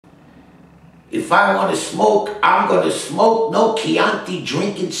If I want to smoke, I'm going to smoke. No Chianti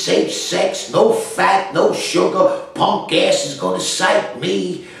drinking, safe sex, no fat, no sugar. Punk ass is going to cite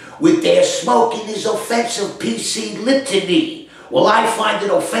me with their smoking is offensive PC litany. Well, I find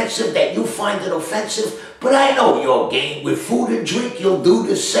it offensive that you find it offensive, but I know your game. With food and drink, you'll do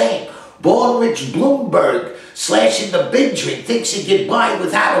the same. Born Rich Bloomberg, slashing the big drink, thinks he get by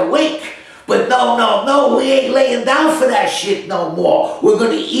without a wink. But no, we ain't laying down for that shit no more. We're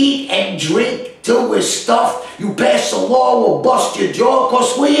gonna eat and drink till we're stuffed. You pass a law, we'll bust your jaw,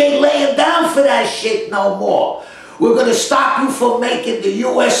 cause we ain't laying down for that shit no more. We're gonna stop you from making the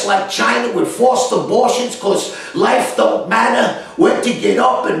US like China with forced abortions, cause life don't matter. When to get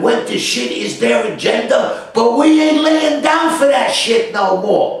up and when to shit is their agenda, but we ain't laying down for that shit no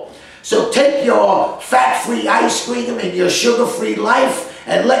more. So take your fat-free ice cream and your sugar-free life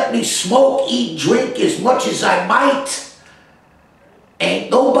and let me smoke, eat, drink as much as I might.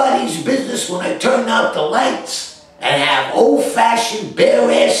 Ain't nobody's business when I turn out the lights and have old-fashioned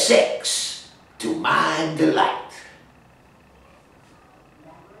bare-ass sex to my delight.